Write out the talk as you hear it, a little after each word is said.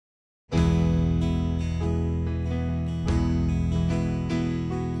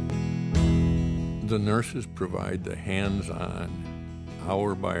The nurses provide the hands-on,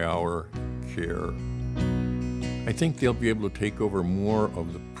 hour-by-hour care. I think they'll be able to take over more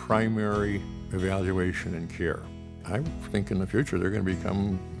of the primary evaluation and care. I think in the future they're going to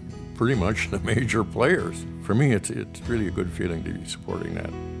become pretty much the major players. For me, it's really a good feeling to be supporting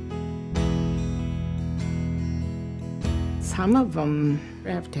that. Some of them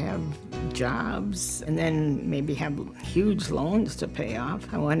have to have jobs and then maybe have huge loans to pay off.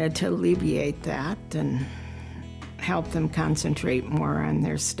 I wanted to alleviate that and help them concentrate more on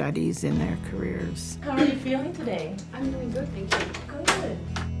their studies and their careers. How are you feeling today? I'm doing good, thank you. Good.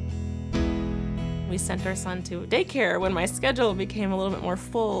 We sent our son to daycare when my schedule became a little bit more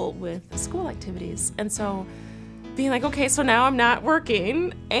full with school activities. And so being like, okay, so now I'm not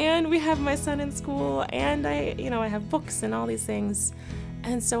working and we have my son in school and I have books and all these things.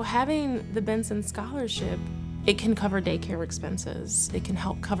 And so having the Benson Scholarship, it can cover daycare expenses. It can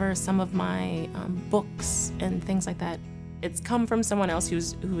help cover some of my books and things like that. It's come from someone else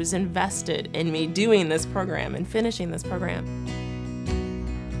who's invested in me doing this program and finishing this program.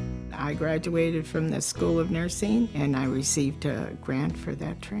 I graduated from the School of Nursing and I received a grant for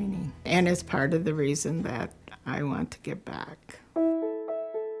that training. And it's part of the reason that I want to give back.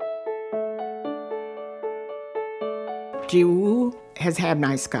 Jiwoo has had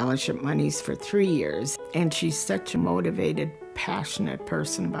my scholarship monies for 3 years, and she's such a motivated, passionate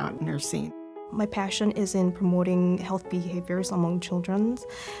person about nursing. My passion is in promoting health behaviors among children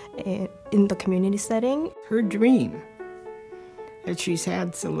in the community setting. Her dream that she's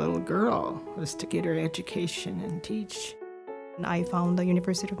had as a little girl was to get her education and teach. I found the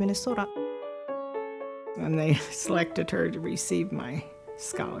University of Minnesota. And they selected her to receive my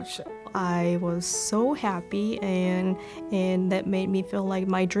scholarship. I was so happy and that made me feel like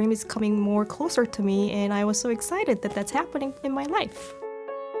my dream is coming more closer to me, and I was so excited that that's happening in my life.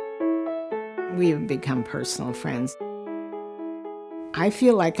 We've become personal friends. I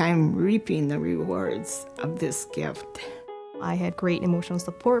feel like I'm reaping the rewards of this gift. I had great emotional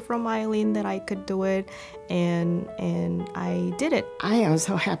support from Eileen that I could do it, and I did it. I am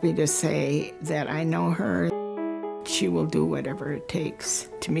so happy to say that I know her. She will do whatever it takes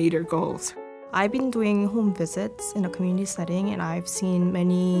to meet her goals. I've been doing home visits in a community setting, and I've seen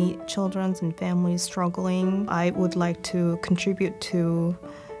many children and families struggling. I would like to contribute to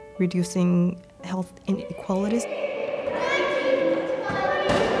reducing health inequalities.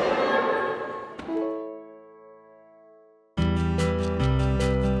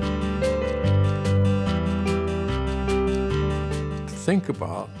 Think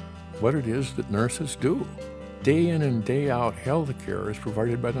about what it is that nurses do. Day in and day out, health care is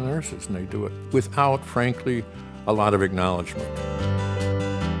provided by the nurses, and they do it without, frankly, a lot of acknowledgement.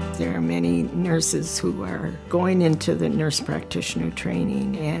 There are many nurses who are going into the nurse practitioner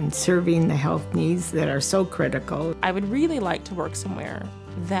training and serving the health needs that are so critical. I would really like to work somewhere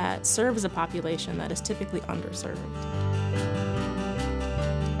that serves a population that is typically underserved.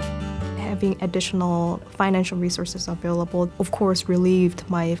 Having additional financial resources available, of course, relieved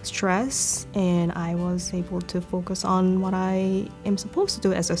my stress, and I was able to focus on what I am supposed to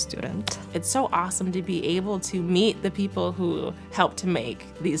do as a student. It's so awesome to be able to meet the people who help to make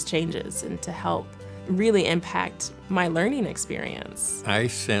these changes and to help really impact my learning experience. I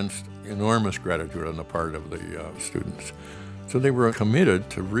sensed enormous gratitude on the part of the students. So they were committed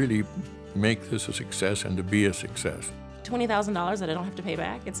to really make this a success and to be a success. $20,000 that I don't have to pay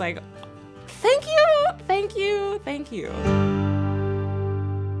back, it's like, thank you, thank you, thank you.